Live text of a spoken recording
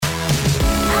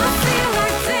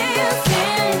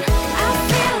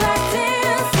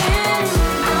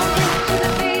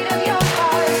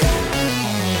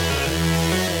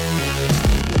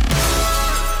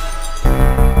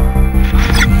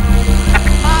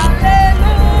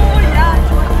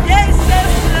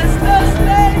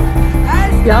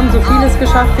Wir haben so vieles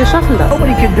geschafft, wir schaffen das.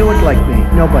 Nobody can do it like me.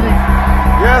 Nobody.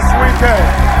 Yes, we can.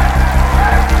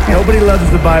 Nobody loves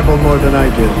the Bible more than I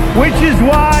do. Which is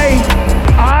why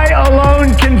I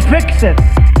alone can fix it.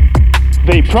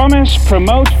 They promise,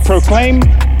 promote, proclaim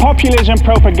populism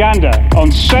propaganda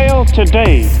on sale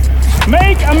today.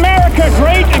 Make America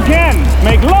great again.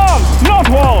 Make love, not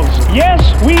walls. Yes,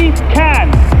 we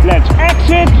can. Let's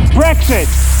exit Brexit.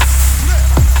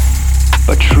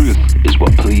 But truth is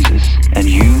what pleases. And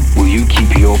will you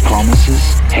keep your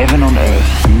promises? Heaven on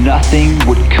earth, nothing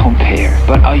would compare.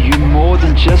 But are you more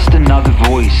than just another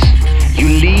voice? You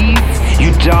leave,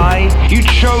 you die, you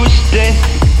chose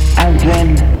death, and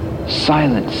then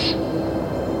silence.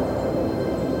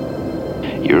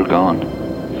 You're gone,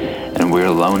 and we're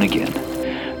alone again.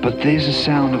 But there's a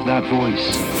sound of that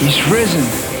voice. He's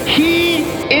risen. He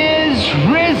is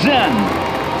risen!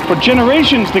 For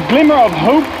generations, the glimmer of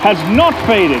hope has not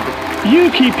faded.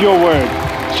 You keep your word.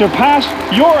 Surpass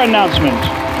your announcement.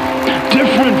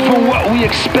 Different from what we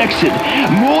expected,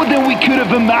 more than we could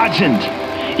have imagined.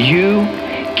 You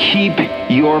keep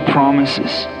your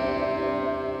promises.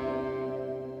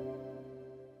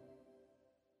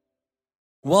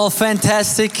 Well,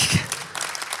 fantastic.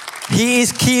 He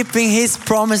is keeping his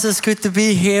promises. Good to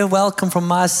be here. Welcome from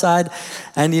my side.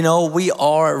 And you know, we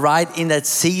are right in that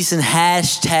season,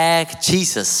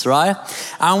 #Jesus, right?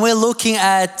 And we're looking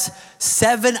at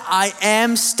 7 I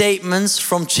am statements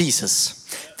from Jesus.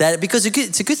 That because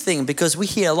it's a good thing, because we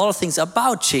hear a lot of things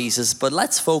about Jesus, but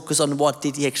let's focus on what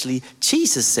did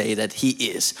Jesus say that he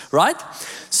is, right?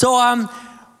 So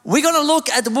we're gonna look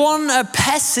at one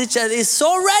passage that is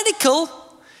so radical,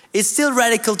 it's still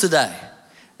radical today.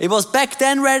 It was back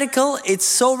then radical, it's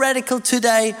so radical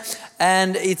today,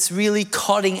 and it's really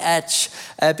cutting edge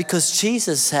because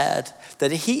Jesus said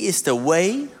that he is the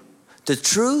way, the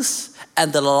truth,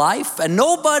 and the life, and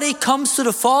nobody comes to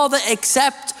the Father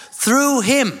except through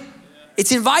him.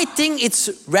 It's inviting, it's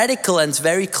radical, and it's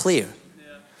very clear.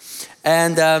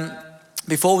 And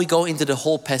before we go into the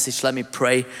whole passage, let me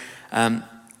pray.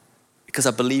 Because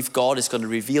I believe God is going to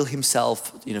reveal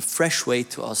himself in a fresh way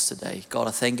to us today. God,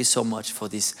 I thank you so much for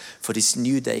this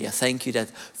new day. I thank you that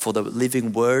for the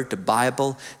living word, the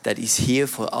Bible, that is here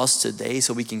for us today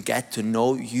so we can get to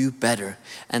know you better.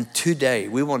 And today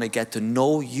we want to get to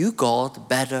know you, God,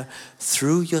 better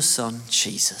through your Son,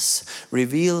 Jesus.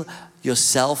 Reveal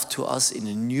yourself to us in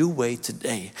a new way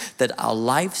today, that our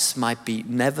lives might be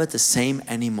never the same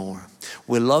anymore.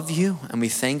 We love you and we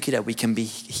thank you that we can be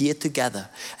here together.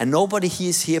 And nobody here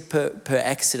is here per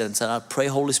accident. And I pray,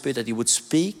 Holy Spirit, that you would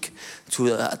speak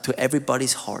to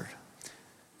everybody's heart.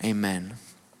 Amen.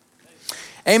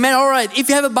 Amen. All right. If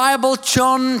you have a Bible,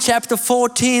 John chapter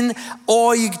 14,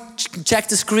 or you check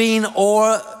the screen,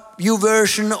 or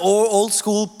YouVersion, or old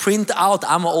school, print out.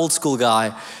 I'm an old school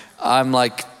guy. I'm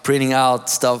like printing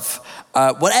out stuff.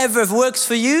 Whatever works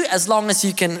for you, as long as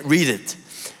you can read it.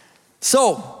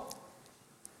 So,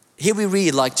 here we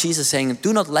read like Jesus saying,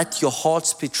 do not let your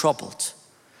hearts be troubled.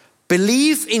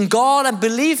 Believe in God and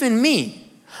believe in me.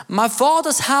 My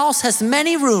Father's house has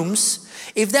many rooms.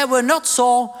 If that were not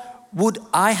so, would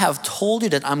I have told you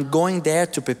that I'm going there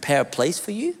to prepare a place for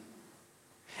you?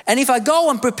 And if I go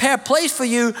and prepare a place for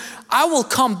you, I will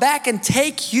come back and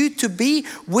take you to be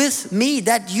with me,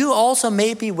 that you also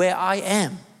may be where I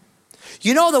am.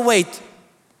 You know the way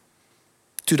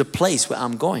to the place where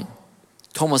I'm going.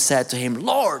 Thomas said to him,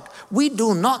 Lord, we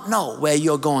do not know where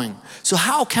you're going. So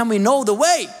how can we know the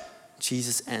way?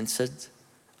 Jesus answered,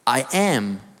 I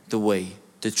am the way,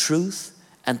 the truth,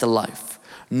 and the life.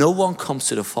 No one comes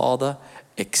to the Father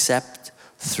except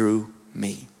through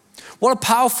me. What a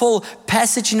powerful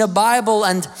passage in the Bible.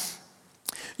 And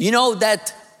you know,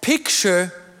 that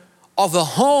picture of a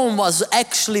home was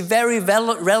actually very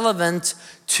relevant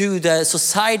to the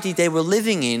society they were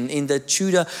living in the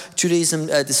Judaism,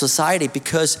 the society,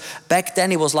 because back then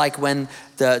it was like when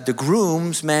the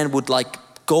groomsman would like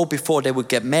go before they would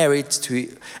get married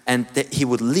and he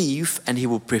would leave and he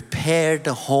would prepare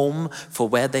the home for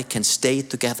where they can stay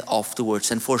together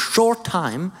afterwards. And for a short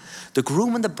time, the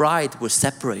groom and the bride were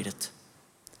separated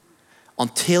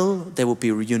until they would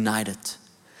be reunited.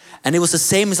 And it was the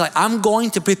same as like, I'm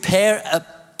going to prepare a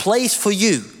place for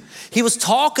you. He was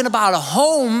talking about a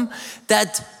home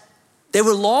that they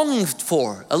were longing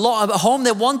for, a home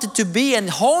they wanted to be. And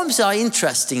homes are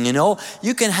interesting, you know.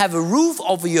 You can have a roof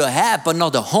over your head, but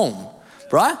not a home,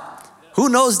 right? Who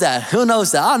knows that? Who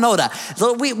knows that? I know that.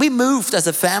 So we moved as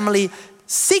a family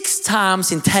 6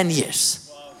 times in 10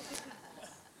 years.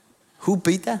 Who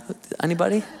beat that?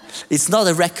 Anybody? It's not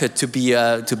a record to beat.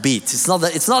 It's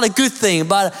not a good thing,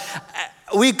 but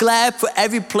we're glad for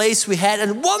every place we had.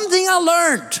 And one thing I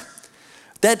learned,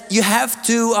 that you have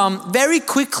to very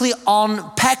quickly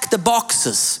unpack the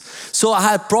boxes. So I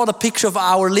had brought a picture of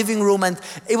our living room, and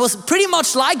it was pretty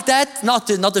much like that. Not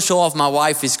to show off, my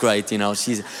wife is great, you know.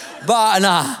 But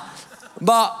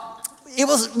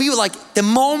we were like, the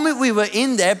moment we were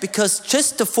in there, because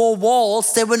just the four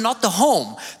walls, they were not the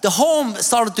home. The home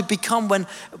started to become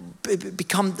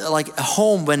like a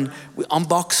home when we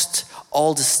unboxed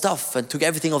all the stuff and took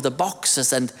everything off the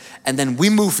boxes, and then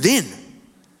we moved in,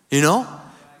 you know?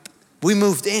 We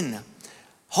moved in.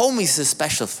 Home is a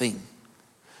special thing.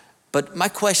 But my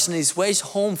question is, where's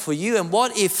home for you? And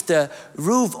what if the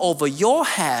roof over your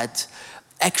head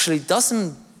actually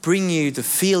doesn't bring you the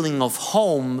feeling of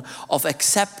home, of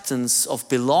acceptance, of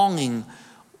belonging?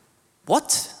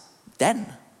 What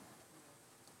then?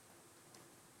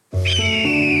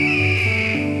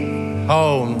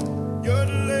 Home.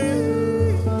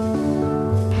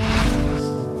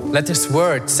 Let this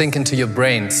word sink into your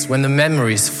brains when the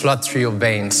memories flood through your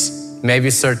veins. Maybe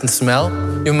a certain smell,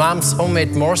 your mom's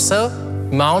homemade morsel,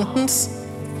 mountains,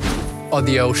 or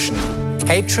the ocean.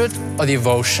 Hatred or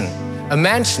devotion. A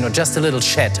mansion or just a little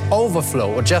shed.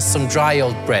 Overflow or just some dry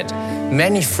old bread.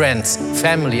 Many friends,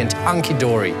 family and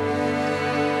hunky-dory.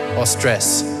 Or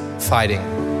stress, fighting,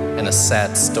 and a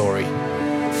sad story.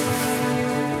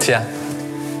 Tja,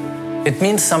 it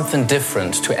means something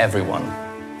different to everyone.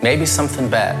 Maybe something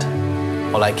bad,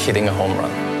 or like hitting a home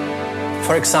run.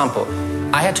 For example,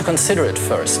 I had to consider it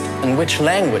first. In which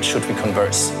language should we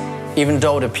converse? Even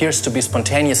though it appears to be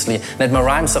spontaneously, that my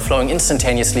rhymes are flowing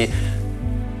instantaneously.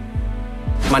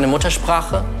 Meine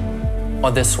Muttersprache, or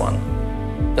this one?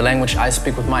 The language I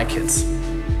speak with my kids.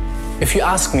 If you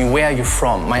ask me where are you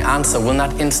from, my answer will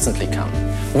not instantly come.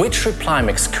 Which reply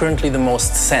makes currently the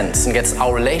most sense and gets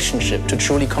our relationship to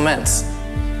truly commence?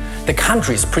 The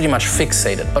country is pretty much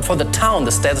fixated, but for the town,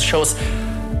 the status shows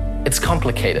it's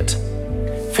complicated.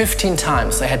 15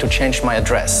 times I had to change my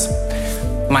address.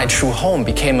 My true home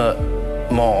became a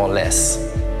more or less.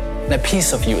 And a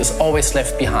piece of you is always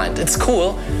left behind. It's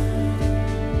cool,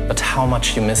 but how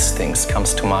much you miss things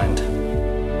comes to mind.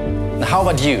 Now, how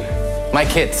about you, my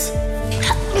kids?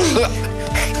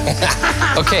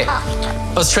 Okay,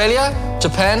 Australia,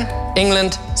 Japan,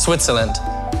 England, Switzerland.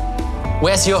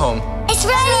 Where's your home?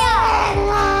 Australia!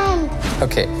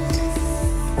 Okay,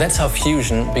 that's how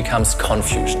fusion becomes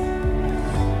confusion.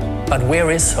 But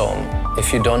where is home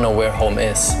if you don't know where home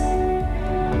is?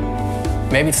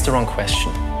 Maybe it's the wrong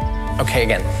question. Okay,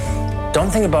 again, don't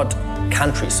think about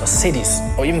countries or cities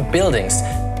or even buildings.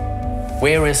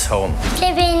 Where is home?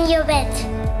 Sleep in your bed.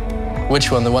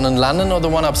 Which one, the one in London or the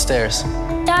one upstairs?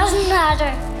 Doesn't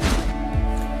matter.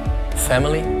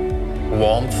 Family,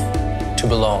 warmth, to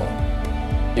belong.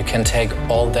 You can take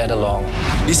all that along.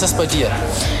 Wie ist das bei dir?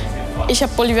 Ich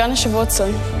habe bolivianische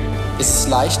Wurzeln. Ist es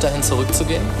leicht, dahin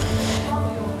zurückzugehen?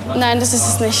 Nein, das ist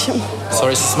es nicht.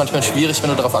 Sorry, ist es manchmal schwierig, wenn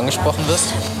du darauf angesprochen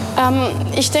wirst?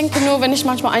 Ich denke nur, wenn ich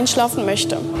manchmal einschlafen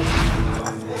möchte.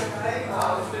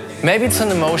 Maybe it's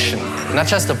an emotion, not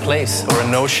just a place or a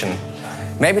notion.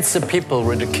 Maybe it's the people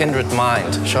with a kindred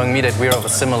mind, showing me that we're of a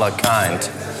similar kind.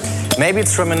 Maybe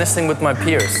it's reminiscing with my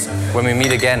peers when we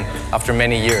meet again after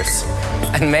many years.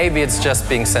 And maybe it's just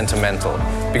being sentimental,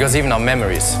 because even our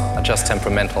memories are just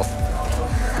temperamental.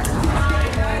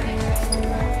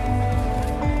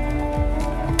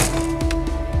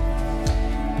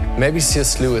 Maybe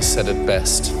C.S. Lewis said it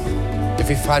best. If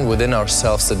we find within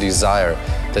ourselves a desire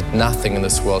that nothing in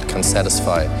this world can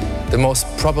satisfy, the most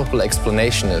probable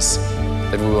explanation is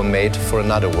that we were made for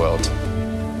another world.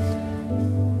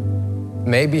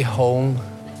 Maybe home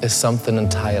is something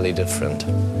entirely different.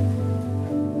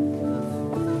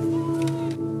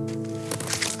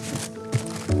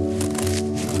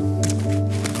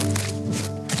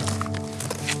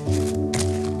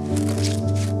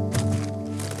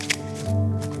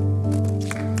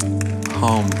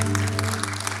 Home.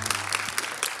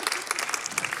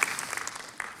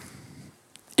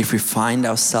 If we find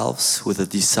ourselves with a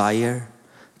desire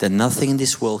that nothing in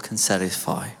this world can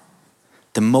satisfy,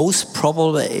 the most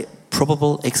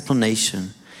probable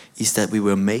explanation is that we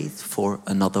were made for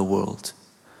another world.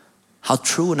 How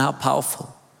true and how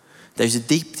powerful. There's a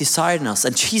deep desire in us.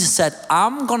 And Jesus said,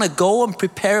 I'm gonna go and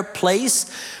prepare a place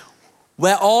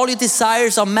where all your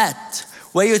desires are met,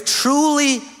 where you're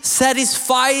truly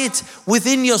satisfied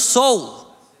within your soul.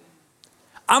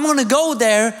 I'm gonna go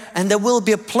there and there will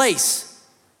be a place.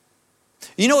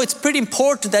 You know, it's pretty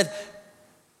important that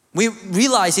we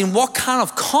realize in what kind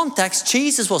of context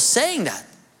Jesus was saying that.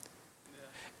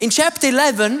 In chapter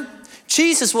 11,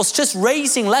 Jesus was just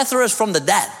raising Lazarus from the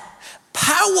dead.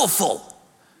 Powerful.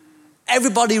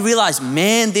 everybody realized,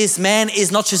 man, this man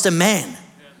is not just a man.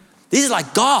 This is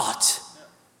like God.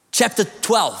 Chapter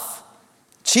 12.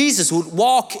 Jesus would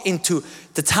walk into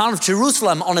the town of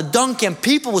Jerusalem on a donkey and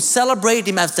people would celebrate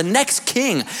him as the next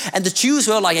king. And the Jews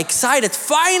were like excited.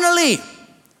 Finally,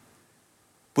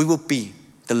 we will be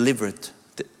delivered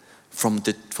from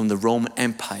the Roman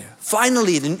Empire.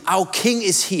 Finally, our king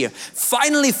is here.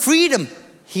 Finally, freedom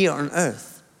here on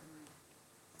earth.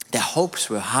 Their hopes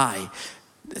were high.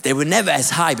 They were never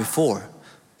as high before.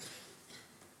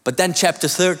 But then chapter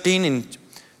 13 in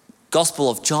Gospel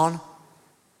of John,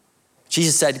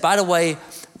 Jesus said, by the way,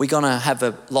 we're going to have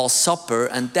a Last Supper.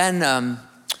 And then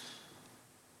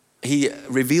he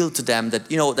revealed to them that,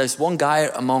 there's one guy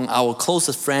among our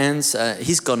closest friends,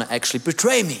 he's going to actually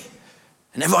betray me.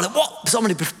 And everyone like, what?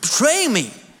 Somebody betray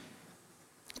me?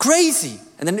 Crazy.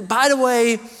 And then, by the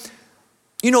way,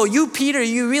 you, Peter,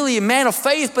 you're really a man of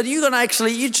faith, but you're going to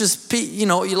actually,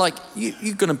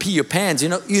 you're going to pee your pants.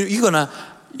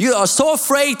 You are so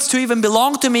afraid to even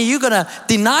belong to me, you're going to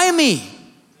deny me.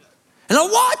 And I'm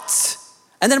what?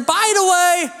 And then, by the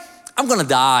way, I'm going to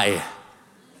die.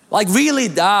 Like really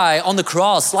die on the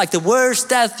cross, like the worst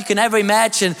death you can ever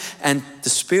imagine. And the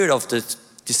spirit of the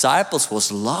disciples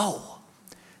was low.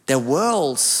 Their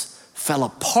worlds fell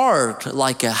apart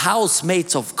like a house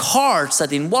made of cards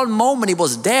that in one moment it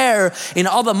was there, in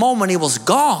another moment it was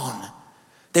gone.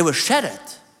 They were shattered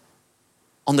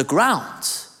on the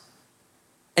ground.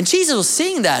 And Jesus was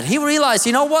seeing that. He realized,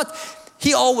 you know what?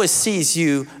 He always sees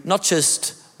you, not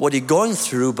just what you're going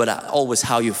through, but always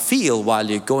how you feel while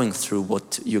you're going through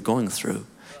what you're going through.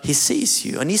 He sees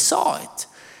you and he saw it.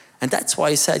 And that's why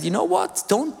he said, you know what?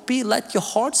 Let your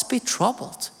hearts be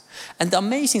troubled. And the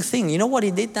amazing thing, you know what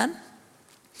he did then?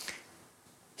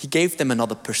 He gave them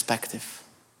another perspective.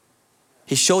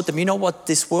 He showed them, you know what,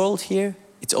 this world here,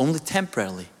 it's only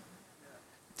temporarily.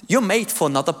 You're made for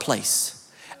another place.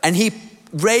 And he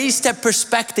raised their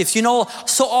perspectives.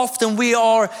 So often we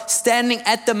are standing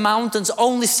at the mountains,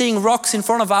 only seeing rocks in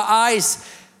front of our eyes.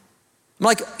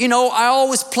 Like, I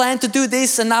always planned to do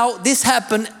this and now this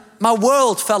happened. My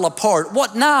world fell apart.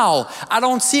 What now? I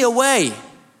don't see a way.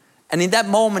 And in that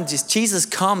moment, Jesus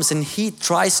comes and he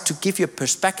tries to give you a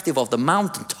perspective of the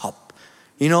mountaintop.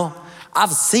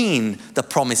 I've seen the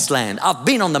promised land. I've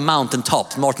been on the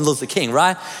mountaintop, Martin Luther King,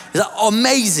 right? It's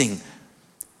amazing.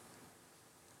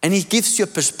 And he gives you a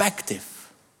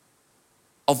perspective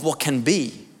of what can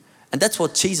be. And that's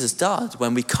what Jesus does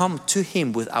when we come to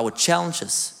him with our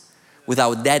challenges, with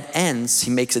our dead ends. He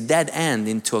makes a dead end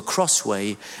into a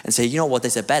crossway and say, you know what,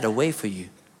 there's a better way for you.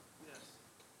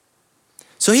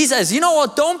 So he says, you know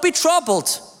what, don't be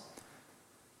troubled.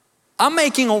 I'm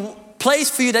making a place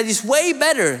for you that is way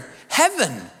better.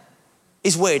 Heaven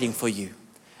is waiting for you.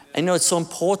 And it's so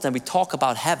important that we talk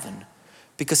about heaven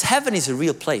because heaven is a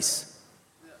real place.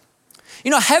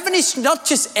 Heaven is not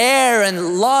just air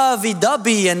and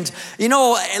lovey-dovey and,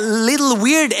 a little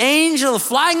weird angel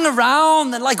flying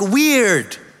around and like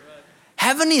weird.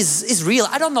 Heaven is real.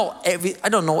 I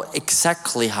don't know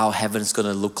exactly how heaven is going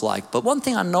to look like. But one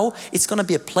thing I know, it's going to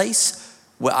be a place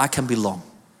where I can belong.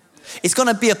 It's going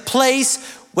to be a place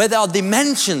where there are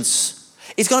dimensions.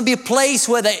 It's going to be a place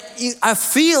where I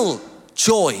feel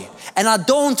joy and I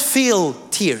don't feel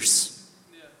tears.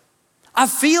 I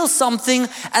feel something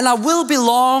and I will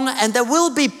belong and there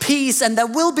will be peace and there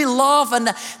will be love and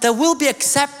there will be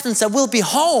acceptance, there will be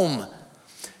home.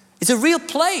 It's a real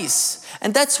place.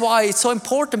 And that's why it's so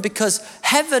important because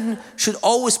heaven should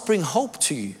always bring hope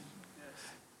to you.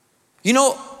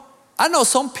 I know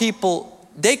some people,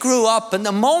 they grew up and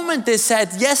the moment they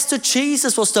said yes to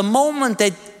Jesus was the moment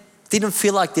they didn't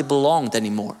feel like they belonged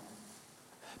anymore.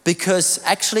 Because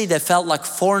actually they felt like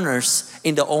foreigners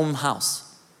in their own house.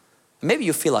 Maybe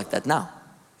you feel like that now,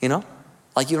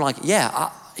 Like you're like,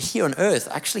 here on earth,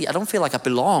 actually I don't feel like I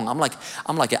belong. I'm like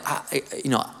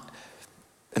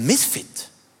a misfit.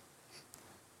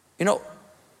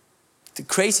 The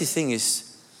crazy thing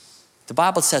is, the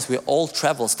Bible says we're all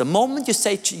travelers. The moment you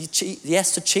say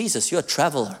yes to Jesus, you're a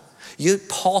traveler. You're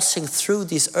passing through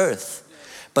this earth.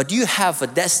 But you have a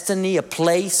destiny, a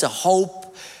place, a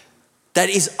hope that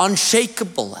is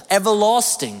unshakable,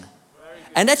 everlasting.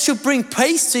 And that should bring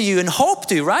praise to you and hope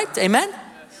to you, right? Amen?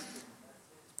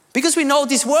 Because we know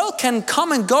this world can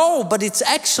come and go, but it's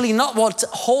actually not what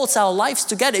holds our lives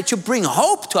together. It should bring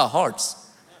hope to our hearts.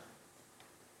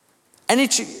 And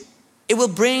it will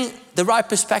bring the right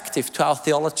perspective to our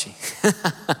theology.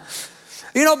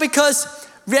 Because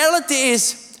reality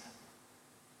is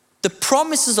the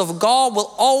promises of God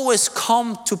will always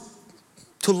come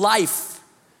to life.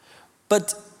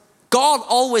 But God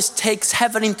always takes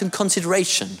heaven into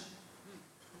consideration.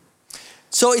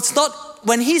 So it's not,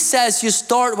 when he says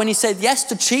when you say yes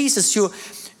to Jesus,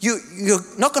 you're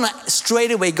not going to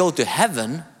straight away go to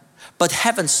heaven, but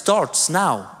heaven starts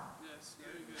now.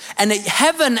 And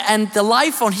heaven and the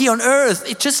life on here on earth,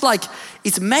 it's just like,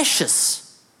 it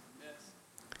meshes.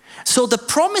 So the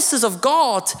promises of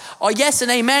God are yes and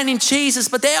amen in Jesus,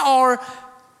 but they are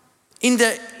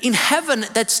in heaven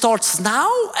that starts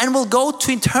now and will go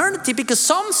to eternity, because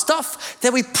some stuff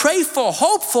that we pray for,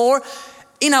 hope for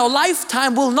in our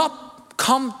lifetime will not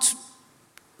come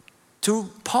to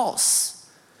pass,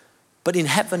 but in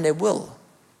heaven they will.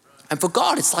 And for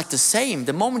God it's like the same.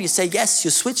 The moment you say yes, you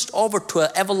switched over to an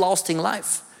everlasting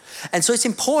life. And so it's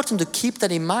important to keep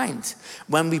that in mind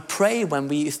when we pray, when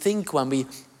we think, when we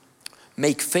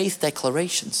make faith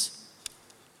declarations.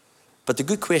 But the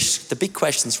big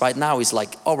questions right now is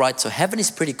like, all right, so heaven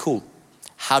is pretty cool.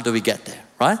 How do we get there,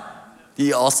 right?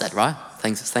 You all said, right?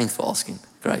 Thanks for asking.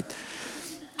 Great.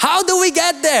 How do we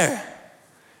get there?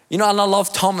 You know, and I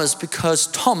love Thomas, because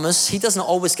Thomas, he doesn't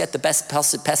always get the best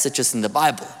passages in the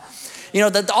Bible. You know,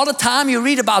 that all the time you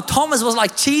read about Thomas was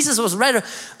like Jesus was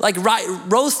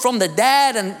rose from the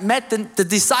dead and met the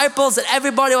disciples, and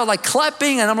everybody was like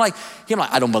clapping, and I'm like,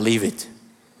 I don't believe it.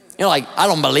 You know, like, I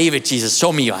don't believe it, Jesus.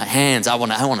 Show me your hands. I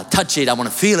want to touch it. I want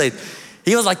to feel it.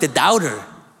 He was like the doubter.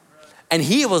 And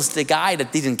he was the guy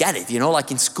that didn't get it. You know, like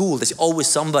in school, there's always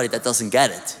somebody that doesn't get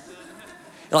it.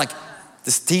 You know, like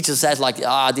this teacher says like,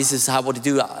 this is what you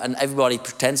do. And everybody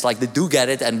pretends like they do get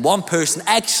it. And one person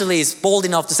actually is bold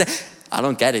enough to say, I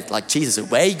don't get it. Like, Jesus,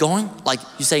 where are you going? Like,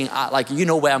 you're saying, like, you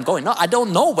know where I'm going. No, I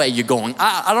don't know where you're going.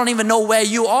 I don't even know where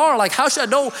you are. Like, how should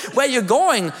I know where you're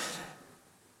going?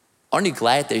 Aren't you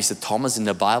glad there's a Thomas in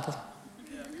the Bible?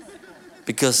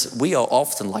 Because we are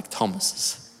often like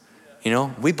Thomases. You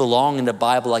know, we belong in the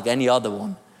Bible like any other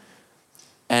one.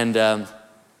 And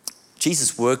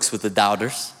Jesus works with the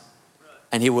doubters,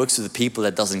 and he works with the people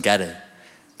that doesn't get it.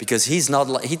 Because he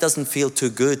doesn't feel too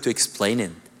good to explain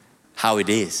it, how it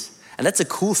is. And that's a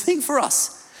cool thing for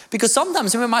us. Because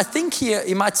sometimes you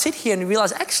might sit here and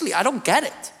realize, actually, I don't get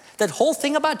it. That whole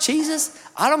thing about Jesus,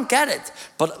 I don't get it.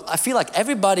 But I feel like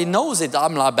everybody knows it.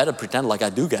 I better pretend like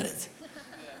I do get it.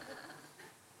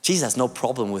 Jesus has no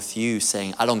problem with you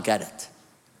saying, I don't get it.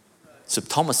 So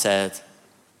Thomas said,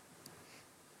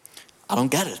 I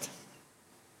don't get it.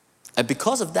 And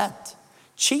because of that,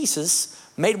 Jesus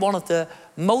made one of the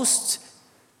most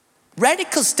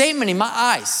radical statements in my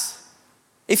eyes.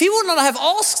 If he would not have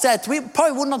asked that, we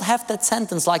probably would not have that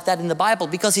sentence like that in the Bible,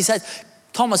 because he said,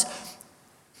 Thomas,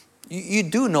 you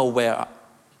do know where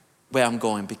I'm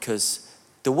going, because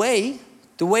the way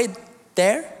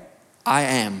there, I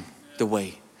am the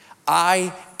way.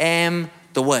 I am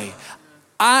the way.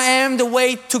 I am the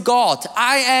way to God.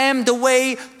 I am the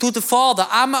way to the Father.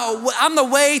 I'm the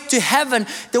way to heaven.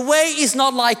 The way is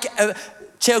not like a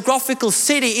geographical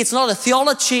city. It's not a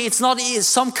theology. It's not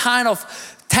some kind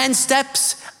of 10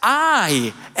 steps.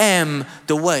 I am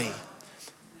the way.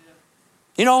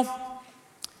 You know,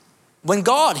 when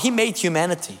God, he made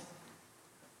humanity.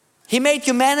 He made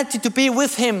humanity to be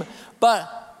with him, but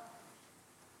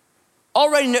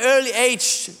already in the early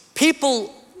age,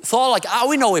 people thought like,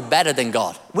 we know it better than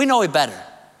God. We know it better.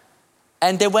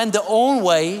 And they went their own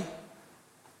way,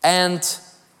 and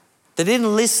they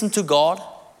didn't listen to God.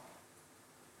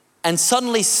 And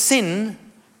suddenly sin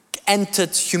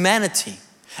entered humanity.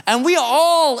 And we are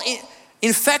all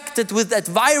infected with that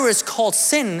virus called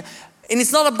sin. And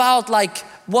it's not about like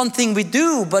one thing we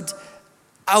do, but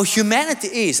our humanity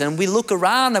is. And we look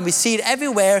around and we see it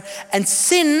everywhere. And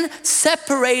sin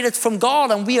separated from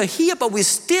God. And we are here, but we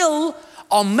still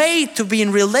are made to be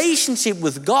in relationship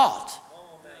with God.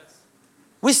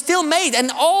 We're still made, and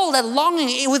all that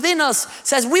longing within us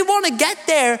says we want to get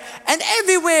there. And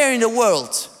everywhere in the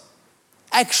world,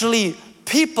 actually,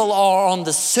 people are on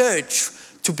the search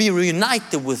to be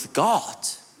reunited with God.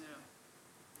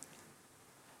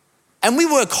 And we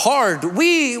work hard.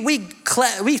 We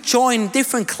join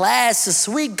different classes.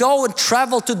 We go and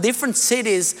travel to different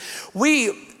cities.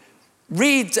 We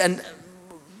read and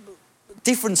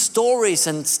different stories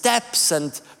and steps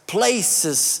and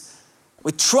places.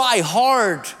 We try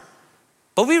hard,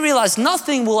 but we realize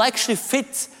nothing will actually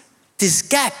fit this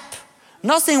gap.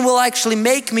 Nothing will actually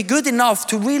make me good enough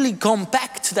to really come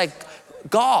back to that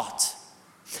God.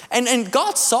 And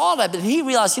God saw that, and he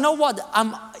realized, you know what?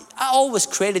 I always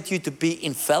created you to be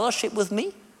in fellowship with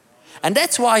me. And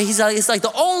that's why he's like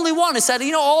the only one. He said,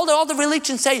 you know, all the other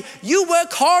religions say, you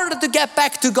work harder to get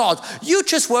back to God. You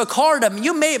just work harder.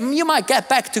 You might get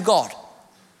back to God.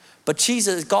 But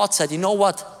God said, you know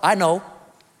what? I know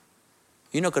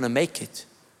you're not going to make it.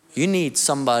 You need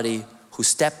somebody who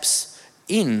steps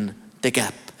in the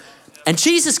gap. And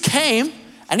Jesus came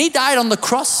and he died on the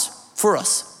cross for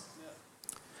us.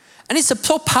 And it's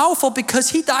so powerful because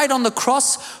he died on the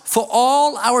cross for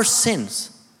all our sins.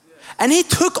 And he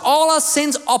took all our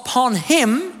sins upon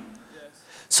him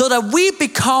so that we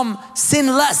become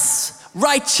sinless,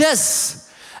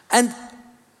 righteous. And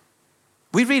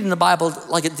we read in the Bible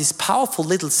like this powerful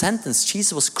little sentence.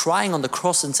 Jesus was crying on the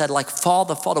cross and said like,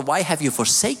 Father, Father, why have you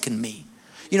forsaken me?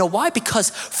 You know why? Because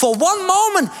for one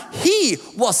moment he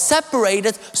was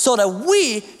separated so that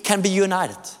we can be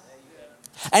united.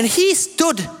 And he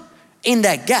stood in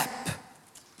that gap.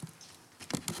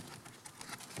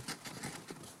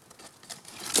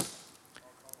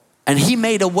 And he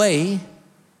made a way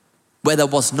where there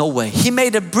was no way. He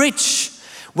made a bridge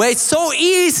where it's so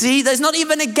easy, there's not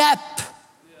even a gap.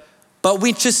 But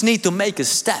we just need to make a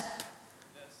step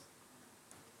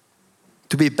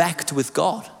to be backed with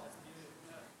God.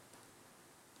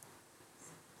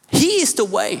 He is the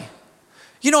way.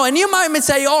 You know, and you might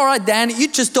say, all right, Dan, you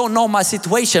just don't know my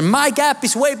situation. My gap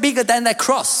is way bigger than that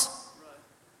cross.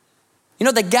 You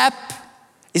know, the gap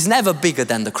is never bigger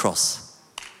than the cross.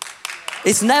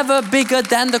 It's never bigger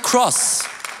than the cross.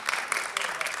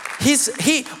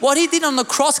 What he did on the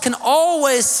cross can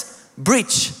always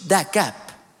bridge that gap.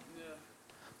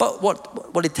 But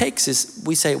what it takes is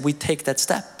we take that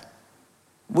step.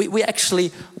 We're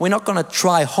not going to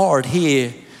try hard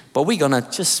here, but we're going to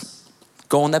just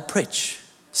go on that bridge.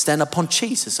 Stand upon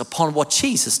Jesus, upon what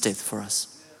Jesus did for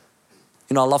us.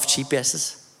 You know, I love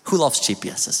GPSs. Who loves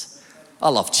GPSs? I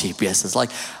love GPSs.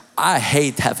 Like, I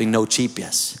hate having no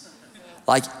GPS.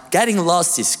 Like, getting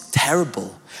lost is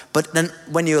terrible. But then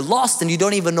when you're lost and you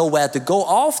don't even know where to go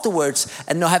afterwards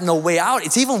and have no way out,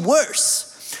 it's even worse.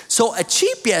 So a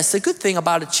GPS, the good thing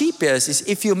about a GPS is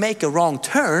if you make a wrong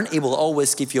turn, it will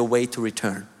always give you a way to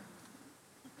return.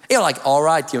 You're like, all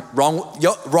right, you're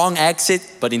wrong exit,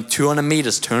 but in 200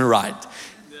 meters, turn right.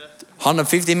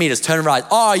 150 meters, turn right.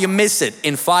 Oh, you miss it.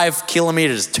 In 5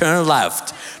 kilometers, turn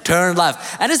left. Turn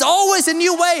left. And it's always a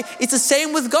new way. It's the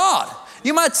same with God.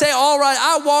 You might say, all right,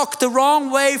 I walked the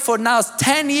wrong way for now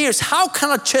 10 years. How can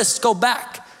I just go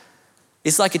back?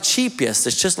 It's like a GPS.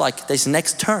 It's just like this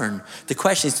next turn. The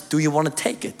question is, do you want to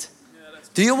take it?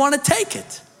 Do you want to take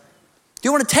it? Do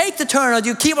you want to take the turn, or do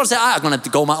you keep on saying, I'm going to have to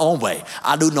go my own way.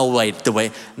 I do know the way.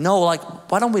 No, like,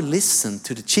 why don't we listen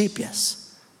to the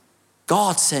GPS?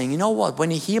 God's saying, you know what?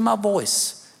 When you hear my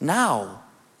voice, now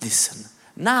listen.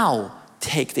 Now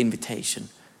take the invitation.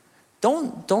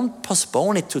 Don't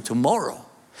postpone it to tomorrow.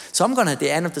 So I'm going to, at the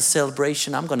end of the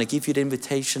celebration, I'm going to give you the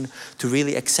invitation to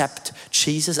really accept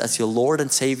Jesus as your Lord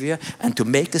and Savior and to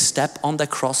make a step on the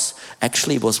cross.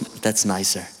 Actually, that's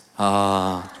nicer.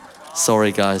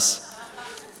 Sorry, guys.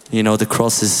 You know, the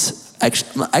cross is,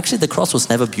 actually the cross was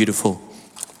never beautiful.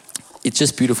 It's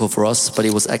just beautiful for us, but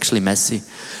it was actually messy.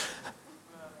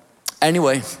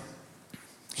 Anyway,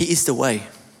 he is the way.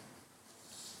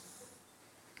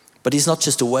 But he's not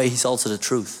just the way, he's also the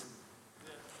truth.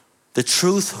 The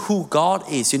truth, who God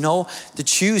is. You know, the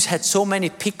Jews had so many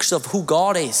pictures of who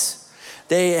God is.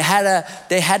 They had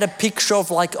a picture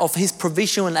of his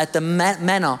provision at the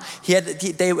manna.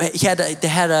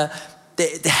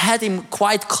 They had him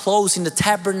quite close in the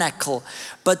tabernacle.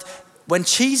 But when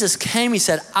Jesus came, he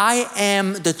said, I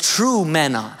am the true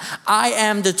manna. I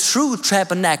am the true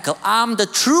tabernacle. I'm the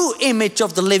true image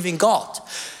of the living God.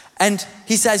 And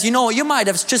he says, you know, you might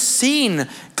have just seen a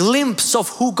glimpse of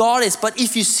who God is, but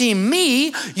if you see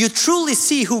me, you truly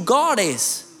see who God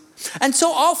is. And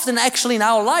so often actually in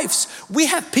our lives, we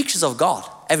have pictures of God.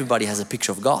 Everybody has a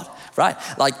picture of God, right?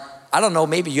 Like, I don't know,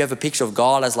 maybe you have a picture of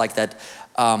God as like that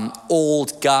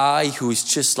old guy who is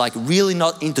just like really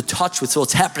not into touch with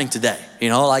what's happening today. You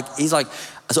know, like he's like,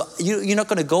 so you're not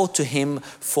going to go to him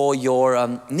for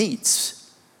your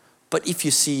needs. But if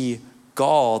you see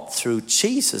God through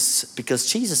Jesus,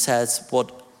 because Jesus says,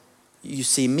 what you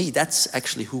see me, that's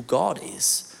actually who God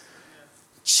is.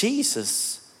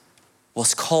 Jesus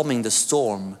was calming the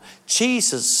storm.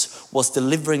 Jesus was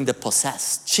delivering the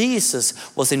possessed.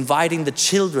 Jesus was inviting the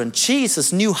children.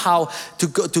 Jesus knew how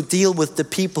to deal with the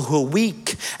people who are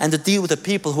weak and to deal with the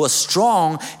people who are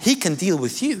strong. He can deal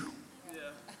with you.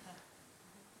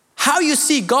 How you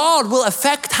see God will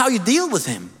affect how you deal with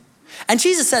him. And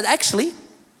Jesus said, actually,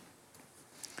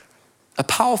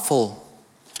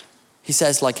 he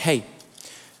says like, hey,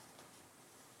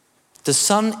 the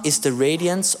sun is the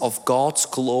radiance of God's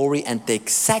glory and the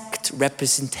exact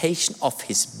representation of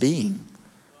his being.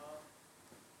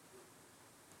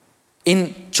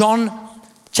 In John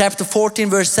chapter 14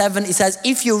 verse 7, it says,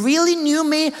 if you really knew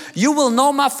me, you will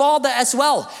know my Father as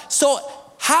well. So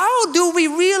how do we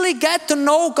really get to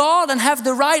know God and have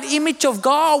the right image of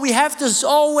God? We have to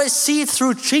always see it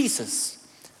through Jesus.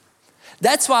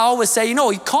 That's why I always say,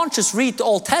 you can't just read the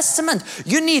Old Testament.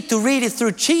 You need to read it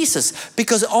through Jesus,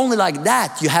 because only like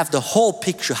that you have the whole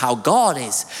picture how God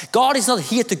is. God is not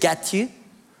here to get you.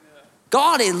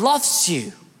 God loves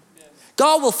you.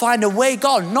 God will find a way.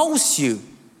 God knows you.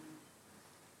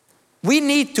 We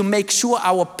need to make sure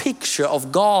our picture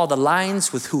of God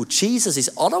aligns with who Jesus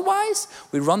is. Otherwise,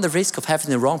 we run the risk of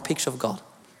having the wrong picture of God.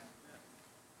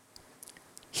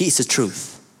 He is the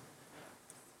truth,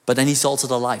 but then He's also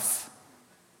the life.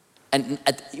 And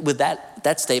with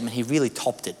that statement, he really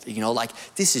topped it.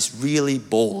 This is really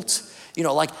bold.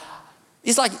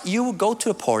 It's like you would go to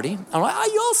a party. I'm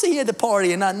like, you also here at the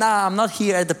party? And nah, I'm not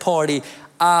here at the party.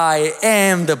 I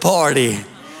am the party.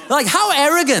 Like, how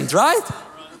arrogant, right?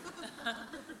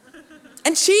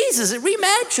 And Jesus,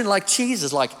 reimagine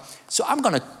Jesus, so I'm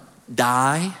going to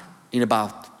die in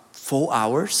about 4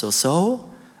 hours or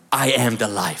so. I am the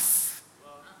life.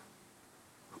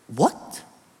 What?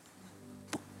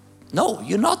 No,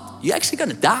 you're not. You're actually going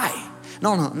to die.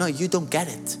 No, you don't get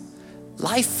it.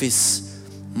 Life is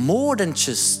more than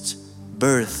just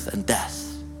birth and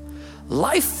death.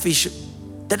 Life is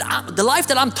the life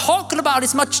that I'm talking about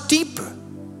is much deeper.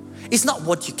 It's not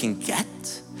what you can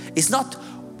get. It's not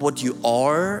what you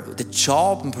are, the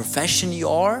job and profession you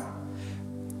are.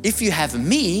 If you have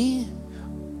me,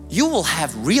 you will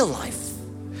have real life.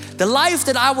 The life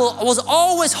that I was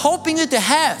always hoping you to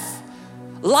have.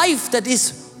 Life that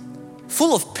is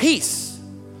full of peace,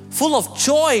 full of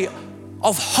joy,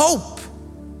 of hope,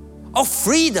 of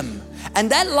freedom. And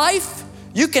that life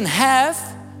you can have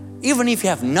even if you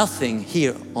have nothing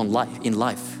here in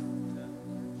life.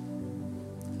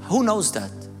 Who knows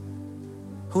that?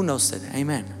 Who knows that?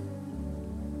 Amen.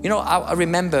 I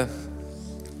remember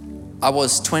I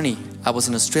was 20. I was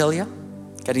in Australia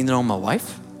getting to know my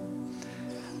wife.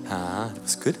 It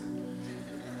was good.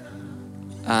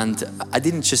 And I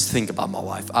didn't just think about my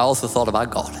wife. I also thought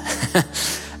about God.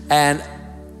 And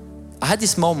I had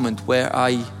this moment where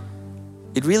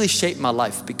it really shaped my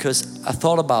life, because I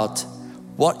thought about,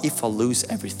 what if I lose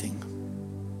everything?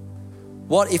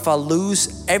 What if I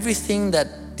lose everything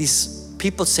that these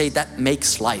people say that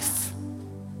makes life?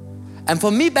 And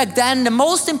for me back then, the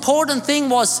most important thing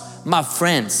was my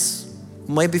friends.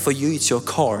 Maybe for you, it's your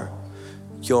car,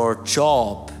 your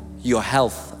job, your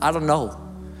health. I don't know.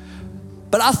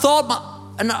 But I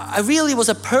thought, and I really was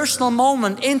a personal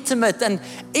moment, intimate. And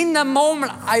in that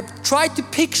moment, I tried to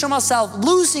picture myself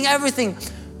losing everything.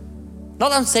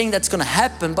 Not I'm saying that's going to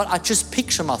happen, but I just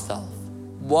picture myself.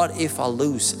 What if I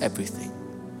lose everything?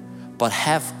 But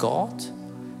have God,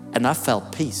 and I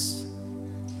felt peace.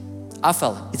 I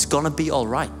felt it's going to be all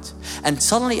right. And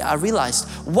suddenly I realized,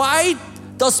 why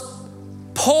does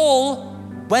Paul,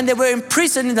 when they were in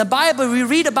prison in the Bible, we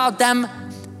read about them,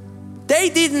 they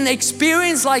didn't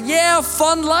experience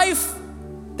fun life.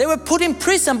 They were put in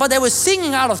prison, but they were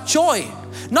singing out of joy.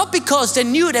 Not because they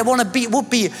knew they would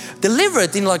be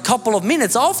delivered in a couple of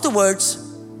minutes afterwards.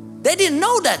 They didn't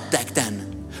know that back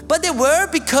then. But they were,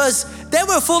 because they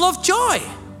were full of joy.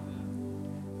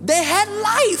 They had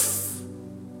life.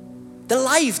 The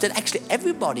life that actually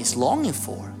everybody's longing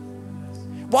for.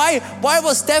 Why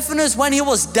was Stephanus, when he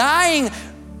was dying,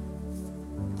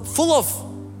 full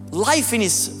of life in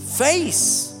his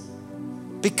face?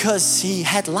 Because he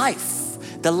had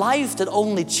life. The life that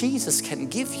only Jesus can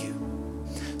give you.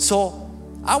 So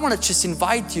I want to just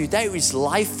invite you, there is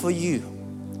life for you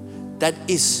that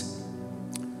is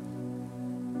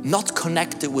not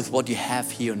connected with what you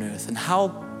have here on earth. And how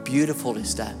beautiful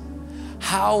is that?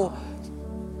 How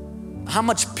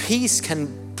much peace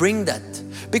can bring that?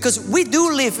 Because we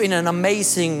do live in an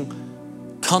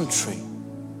amazing country.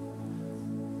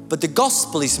 But the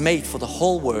gospel is made for the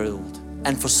whole world.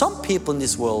 And for some people in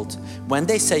this world, when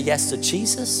they say yes to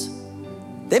Jesus,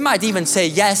 they might even say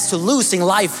yes to losing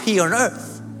life here on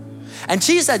earth. And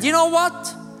Jesus said, you know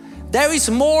what? There is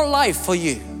more life for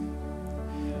you.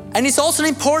 And it's also an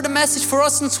important message for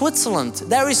us in Switzerland.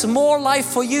 There is more life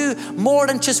for you, more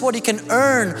than just what you can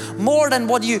earn, more than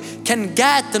what you can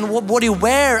get and what you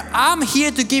wear. I'm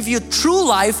here to give you true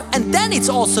life, and then it's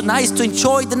also nice to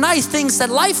enjoy the nice things that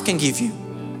life can give you.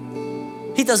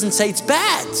 He doesn't say it's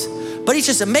bad, but he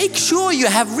just make sure you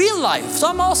have real life. So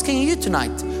I'm asking you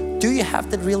tonight, do you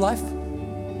have that real life?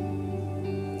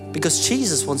 Because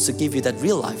Jesus wants to give you that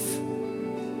real life.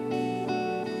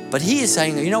 But he is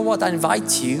saying, you know what, I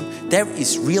invite you, there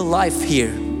is real life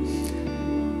here.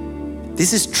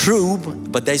 This is true,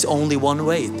 but there's only one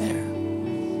way there.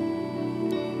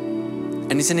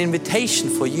 And it's an invitation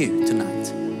for you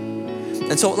tonight.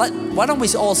 And so why don't we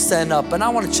all stand up? And I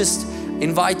want to just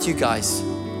invite you guys.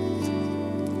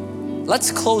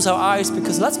 Let's close our eyes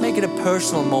because let's make it a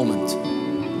personal moment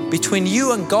between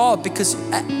you and God, because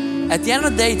at the end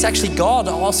of the day, it's actually God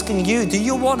asking you, do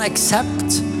you want to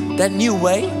accept that new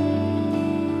way?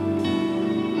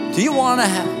 Do you want to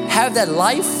have that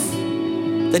life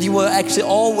that you were actually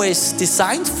always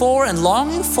designed for and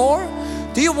longing for?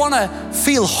 Do you want to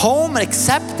feel home and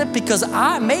accepted because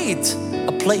I made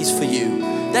a place for you?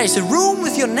 There is a room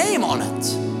with your name on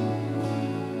it.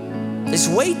 It's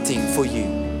waiting for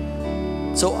you.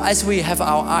 So as we have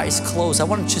our eyes closed, I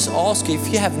want to just ask you, if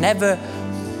you have never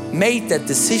made that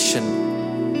decision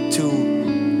to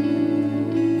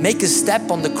make a step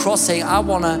on the cross saying,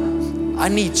 I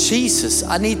need Jesus.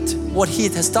 I need what He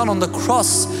has done on the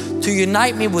cross to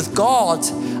unite me with God.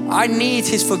 I need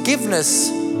His forgiveness.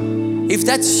 If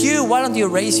that's you, why don't you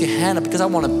raise your hand? Because I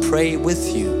want to pray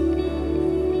with you.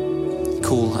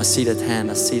 Cool, I see that hand,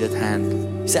 I see that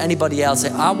hand. Is there anybody else?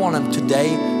 Say, I want to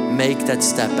today make that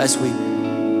step as we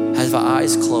have our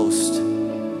eyes closed.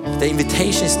 The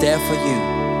invitation is there for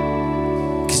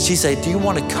you. Because Jesus said, do you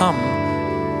want to come?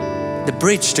 The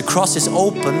bridge, the cross is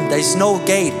open. There is no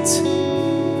gate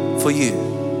for you.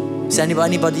 Is there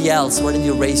anybody else? Why don't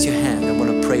you raise your hand? I want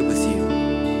to pray with you.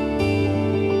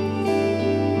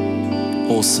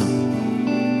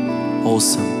 Awesome.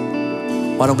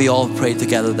 Awesome. Why don't we all pray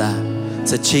together there?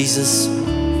 Say, Jesus,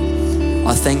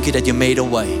 I thank you that you made a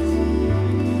way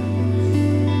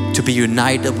to be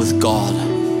united with God.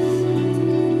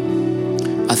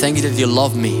 I thank you that you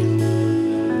love me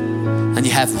and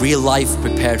you have real life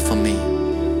prepared for me.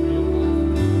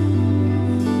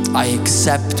 I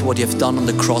accept what you have done on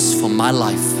the cross for my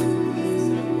life.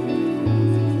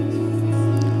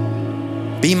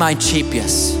 Be my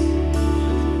GPS.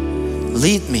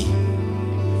 Lead me.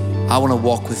 I want to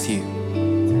walk with you.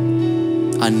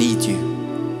 I need you.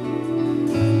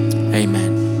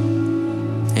 Amen.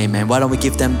 Amen. Why don't we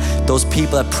give them, those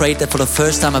people that prayed that for the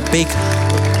first time, a big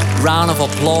round of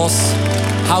applause.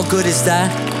 How good is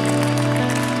that?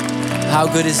 How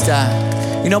good is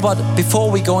that? You know, but before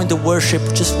we go into worship,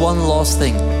 just one last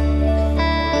thing.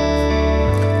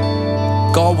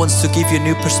 God wants to give you a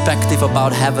new perspective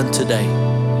about heaven today.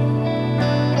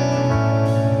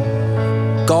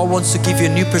 God wants to give you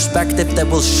a new perspective that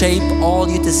will shape all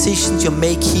your decisions you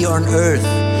make here on earth.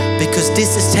 Because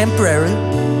this is temporary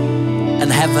and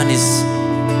heaven is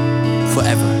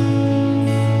forever.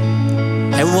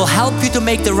 And it will help you to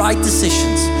make the right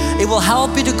decisions. It will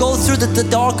help you to go through the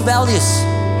dark valleys.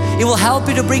 It will help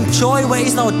you to bring joy where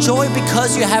is no joy,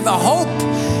 because you have a hope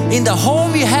in the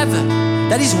home you have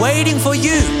that is waiting for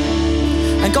you.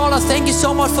 And God, I thank you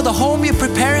so much for the home you're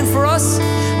preparing for us.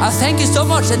 I thank you so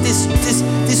much that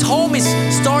this home is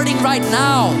starting right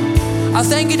now. I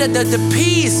thank you that the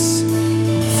peace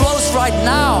flows right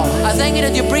now. I thank you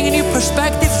that you're bringing new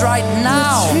perspectives right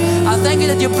now. I thank you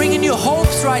that you're bringing new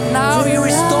hopes right now. You're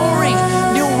restoring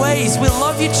new ways. We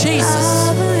love you,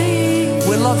 Jesus.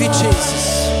 We love you,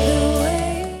 Jesus.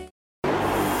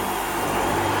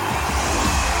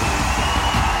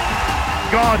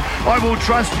 God, I will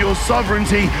trust your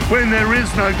sovereignty when there is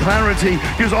no clarity,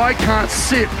 because I can't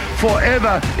sit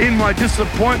forever in my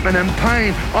disappointment and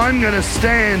pain. I'm going to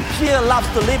stand. Fear loves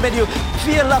to limit you.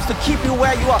 Fear loves to keep you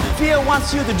where you are. Fear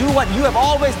wants you to do what you have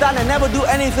always done and never do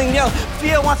anything else.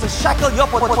 Fear wants to shackle your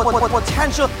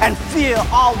potential, and fear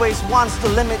always wants to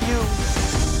limit you.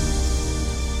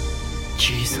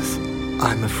 Jesus,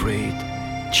 I'm afraid.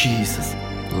 Jesus,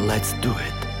 let's do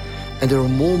it. And there are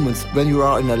moments when you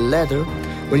are in a ladder,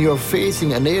 when you are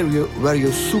facing an area where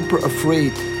you're super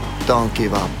afraid. Don't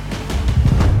give up.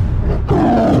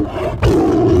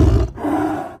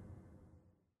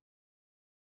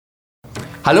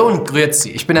 Hallo und grüezi,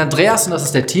 ich bin Andreas und das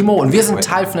ist der Timo und wir sind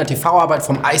Teil von der TV-Arbeit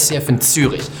vom ICF in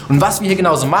Zürich. Und was wir hier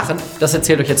genauso machen, das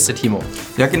erzählt euch jetzt der Timo.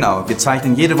 Ja genau, wir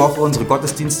zeichnen jede Woche unsere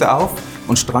Gottesdienste auf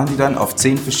und strahlen die dann auf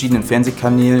 10 verschiedenen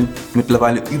Fernsehkanälen,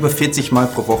 mittlerweile über 40 Mal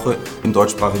pro Woche im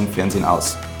deutschsprachigen Fernsehen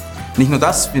aus. Nicht nur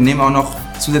das, wir nehmen auch noch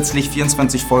zusätzlich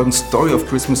 24 Folgen Story of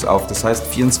Christmas auf, das heißt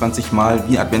 24 Mal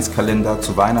wie Adventskalender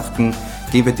zu Weihnachten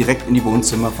gehen wir direkt in die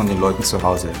Wohnzimmer von den Leuten zu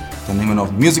Hause. Dann nehmen wir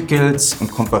noch Musicals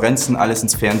und Konferenzen, alles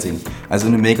ins Fernsehen. Also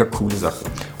eine mega coole Sache.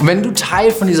 Und wenn du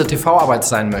Teil von dieser TV-Arbeit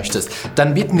sein möchtest,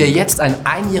 dann bieten wir jetzt einen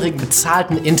einjährigen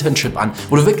bezahlten Internship an,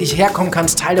 wo du wirklich herkommen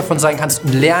kannst, Teil davon sein kannst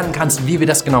und lernen kannst, wie wir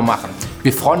das genau machen.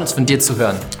 Wir freuen uns, von dir zu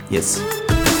hören. Yes.